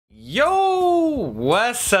Yo,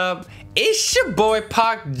 what's up? It's your boy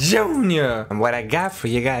Pac Jr. And what I got for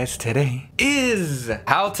you guys today is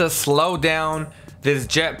how to slow down this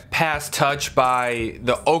jet pass touch by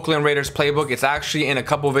the Oakland Raiders playbook. It's actually in a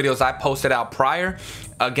couple videos I posted out prior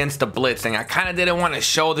against the blitz, and I kind of didn't want to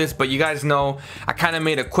show this, but you guys know I kind of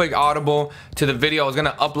made a quick audible to the video I was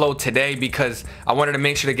gonna upload today because I wanted to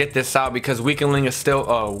make sure to get this out because weekend league is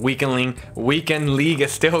still weekend league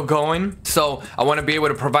is still going. So I want to be able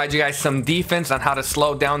to provide you guys some defense on how to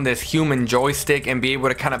slow down this human joystick and be able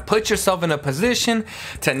to kind of put yourself in a position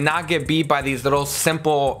to not get beat by these little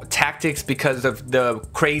simple tactics because of the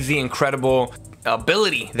crazy incredible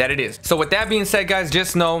ability that it is. So with that being said, guys,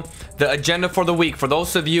 just know the agenda for the week. For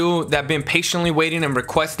those of you that have been patiently waiting and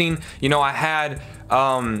requesting, you know, I had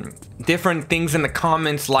different things in the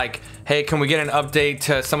comments like, hey, can we get an update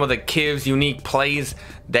to some of the Kiv's unique plays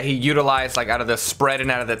that he utilized, like out of the spread and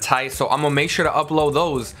out of the tight. So I'm gonna make sure to upload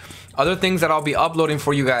those. Other things that I'll be uploading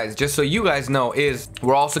for you guys, just so you guys know, is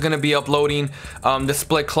we're also going to be uploading the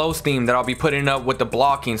split close theme that I'll be putting up with the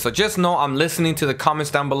blocking. So just know I'm listening to the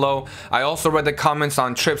comments down below. I also read the comments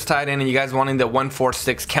on trips tight end and you guys wanting the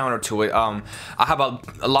 146 counter to it. I have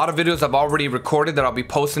a lot of videos I've already recorded that I'll be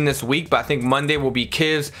posting this week, but I think Monday will be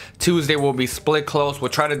Kivs, Tuesday will be split close. We'll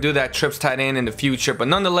try to do that trips tight end in the future. But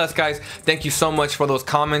nonetheless, guys, thank you so much for those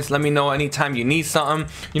comments. Let me know anytime you need something.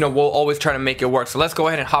 You know, we'll always try to make it work. So let's go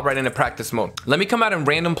ahead and hop right into practice mode. Let me come out in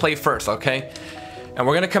random play first, okay? And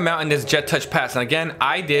we're gonna come out in this jet touch pass. And again,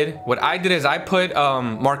 what I did is I put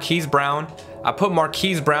Marquise Brown. I put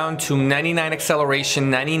Marquise Brown to 99 acceleration,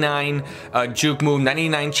 99 juke move,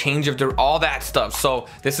 99 change of all that stuff. So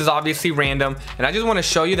this is obviously random, and I just want to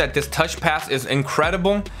show you that this touch pass is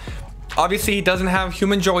incredible. Obviously, he doesn't have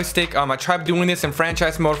human joystick. I tried doing this in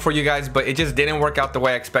franchise mode for you guys, but it just didn't work out the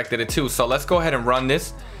way I expected it to. So let's go ahead and run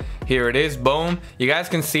this. Here it is, boom. You guys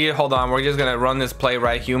can see it. Hold on, we're just gonna run this play,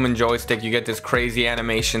 right? Human joystick, you get this crazy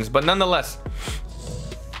animations, but nonetheless,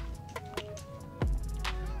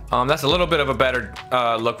 that's a little bit of a better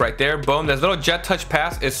look right there. Boom, this little jet touch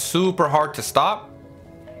pass is super hard to stop.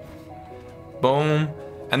 Boom.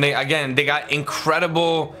 And they got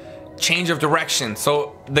incredible change of direction,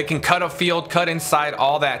 so they can cut a field, cut inside,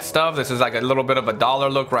 all that stuff. This is like a little bit of a dollar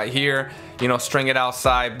look right here, you know, string it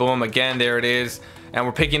outside, boom, again, there it is. And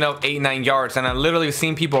we're picking up 8-9 yards, and I've literally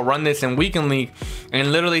seen people run this in weekend league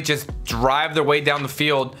and literally just drive their way down the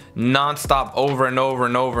field non-stop over and over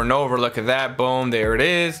and over and over. Look at that, boom, there it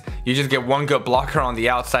is. You just get one good blocker on the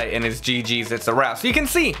outside and it's GG's, it's a wrap. So you can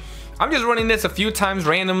see I'm just running this a few times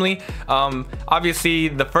randomly. Obviously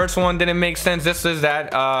the first one didn't make sense. This is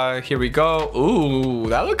that. Here we go. Ooh,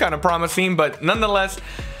 that looked kind of promising, but nonetheless,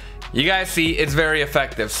 you guys see it's very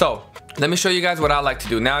effective. So let me show you guys what I like to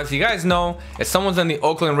do. Now, as you guys know, if someone's in the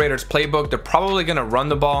Oakland Raiders playbook, they're probably going to run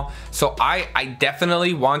the ball. So I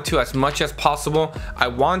definitely want to, as much as possible, I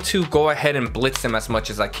want to go ahead and blitz them as much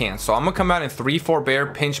as I can. So I'm going to come out in 3-4 bear,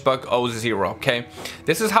 pinch buck, 0-0, okay?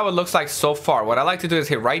 This is how it looks like so far. What I like to do is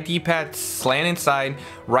hit right D-pad, slant inside,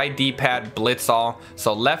 right D-pad, blitz all.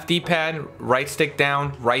 So left D-pad, right stick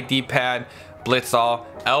down, right D-pad, blitz all,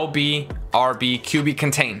 LB, RB, QB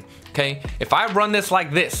contain, okay? If I run this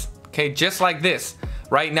like this, okay, just like this,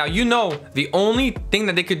 right? Now, you know, the only thing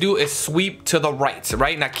that they could do is sweep to the right,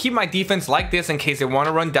 right? Now, keep my defense like this in case they want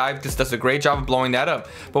to run dive. This does a great job of blowing that up.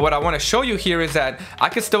 But what I want to show you here is that I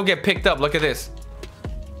could still get picked up. Look at this.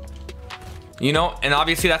 You know, and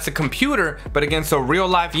obviously that's a computer, but against a real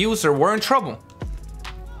life user, we're in trouble.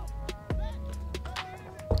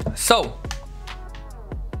 So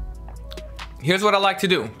here's what I like to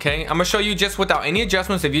do, okay? I'm gonna show you just without any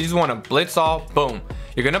adjustments. If you just want to blitz all, boom,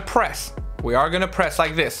 you're gonna press. We are gonna press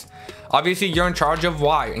like this. Obviously, you're in charge of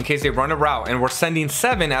Y in case they run a route, and we're sending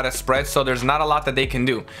 7 at a spread, so there's not a lot that they can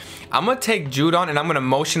do. I'm gonna take Judon and I'm gonna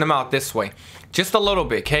motion him out this way, just a little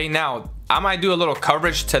bit, okay? Now, I might do a little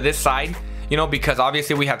coverage to this side, you know, because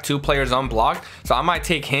obviously we have 2 players unblocked. So I might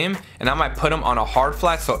take him and I might put him on a hard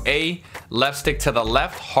flat. So A, left stick to the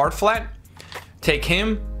left, hard flat. Take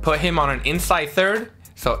him, put him on an inside third.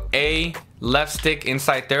 So A, left stick,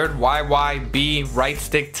 inside third, YY, B, right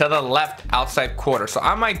stick to the left, outside quarter. So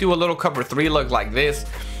I might do a little cover 3 look like this.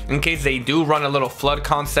 In case they do run a little flood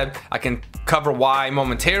concept, I can cover Y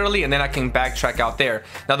momentarily and then I can backtrack out there.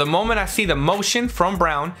 Now, the moment I see the motion from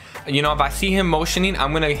Brown, you know, if I see him motioning,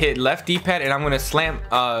 I'm gonna hit left D-pad and I'm gonna slam,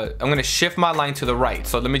 I'm gonna shift my line to the right.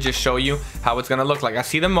 So let me just show you how it's gonna look like. I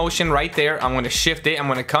see the motion right there. I'm gonna shift it. I'm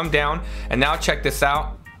gonna come down, and now check this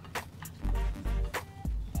out.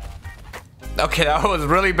 Okay, that was a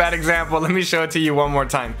really bad example. Let me show it to you one more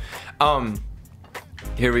time.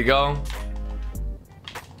 Here we go.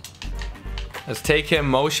 Let's take him,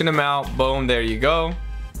 motion him out. Boom, there you go.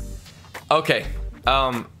 Okay,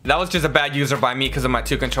 that was just a bad user by me because of my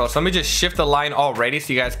 2 controls. So let me just shift the line already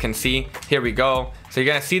so you guys can see. Here we go. So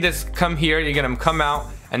you're gonna see this come here, you're gonna come out,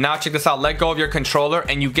 and now check this out. Let go of your controller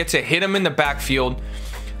and you get to hit them in the backfield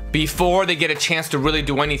before they get a chance to really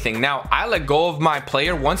do anything. Now, I let go of my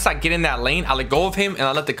player. Once I get in that lane, I let go of him and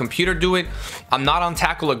I let the computer do it. I'm not on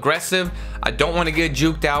tackle aggressive. I don't want to get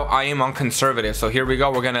juked out. I am on conservative. So here we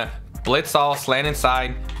go. We're gonna blitz all, slant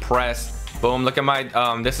inside, press. Boom, look at my,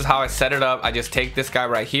 this is how I set it up. I just take this guy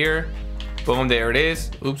right here. Boom, there it is.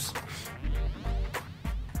 Oops.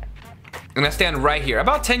 And I stand right here,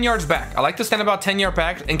 about 10 yards back. I like to stand about 10 yards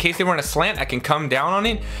back. In case they run a slant, I can come down on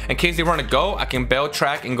it. In case they run a go, I can bail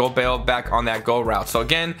track and go bail back on that go route. So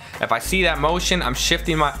again, if I see that motion, I'm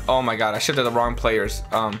shifting my, oh my God, I shifted the wrong players.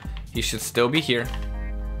 He should still be here.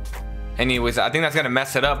 Anyways, I think that's gonna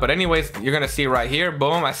mess it up. But anyways, you're gonna see right here,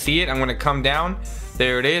 boom, I see it. I'm gonna come down.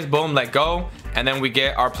 There it is, boom, let go. And then we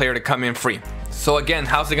get our player to come in free. So again,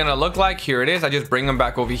 how's it gonna look like? Here it is, I just bring him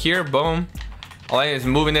back over here, boom. All I is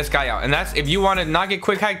moving this guy out. And that's, if you want to not get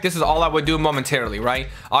quick hike, this is all I would do momentarily, right?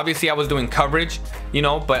 Obviously I was doing coverage, you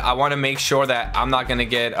know, but I want to make sure that I'm not gonna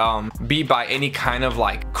get beat by any kind of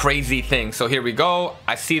like crazy thing. So here we go,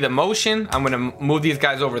 I see the motion. I'm gonna move these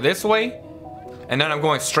guys over this way. And then I'm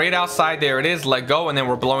going straight outside. There it is, let go, and then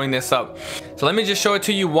we're blowing this up. So let me just show it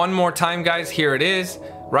to you one more time, guys. Here it is,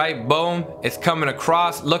 right? Boom, it's coming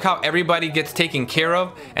across. Look how everybody gets taken care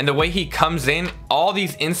of. And the way he comes in, all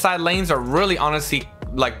these inside lanes are really honestly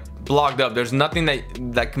like blocked up. There's nothing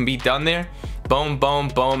that can be done there. Boom, boom,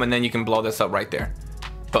 boom, and then you can blow this up right there.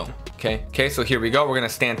 Boom. Okay, so here we go. We're gonna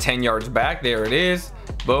stand 10 yards back. There it is.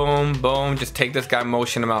 Boom, boom. Just take this guy,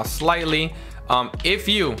 motion him out slightly.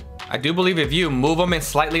 I do believe if you move them in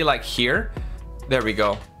slightly like here, there we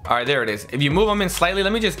go. All right, there it is. If you move them in slightly,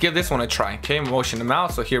 let me just give this one a try. Okay, motion them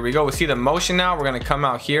out. So here we go. We see the motion now. We're gonna come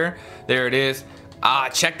out here. There it is.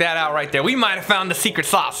 Check that out right there. We might have found the secret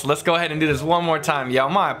sauce. Let's go ahead and do this one more time. Yo,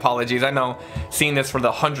 my apologies. I know, seeing this for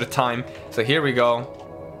the 100th time. So here we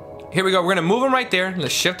go. Here we go. We're gonna move them right there.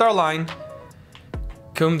 Let's shift our line.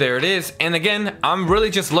 Boom, there it is. And again, I'm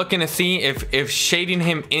really just looking to see if shading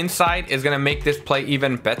him inside is gonna make this play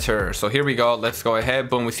even better. So here we go. Let's go ahead.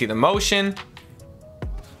 Boom, we see the motion.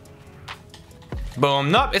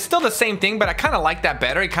 Boom. Nope, it's still the same thing, but I kind of like that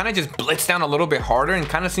better. It kind of just blitzed down a little bit harder and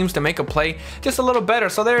kind of seems to make a play just a little better.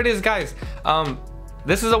 So there it is, guys.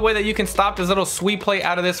 This is a way that you can stop this little sweep play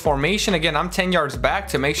out of this formation. Again, I'm 10 yards back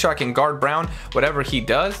to make sure I can guard Brown, whatever he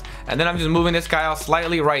does. And then I'm just moving this guy out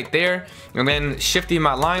slightly right there. And then shifting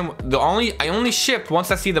my line. I only shift once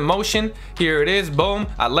I see the motion. Here it is, boom,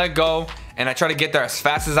 I let go. And I try to get there as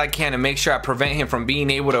fast as I can and make sure I prevent him from being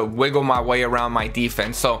able to wiggle my way around my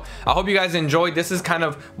defense. So I hope you guys enjoyed. This is kind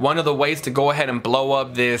of one of the ways to go ahead and blow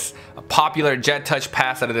up this popular jet touch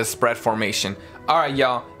pass out of this spread formation. All right,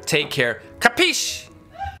 y'all, take care. Capiche?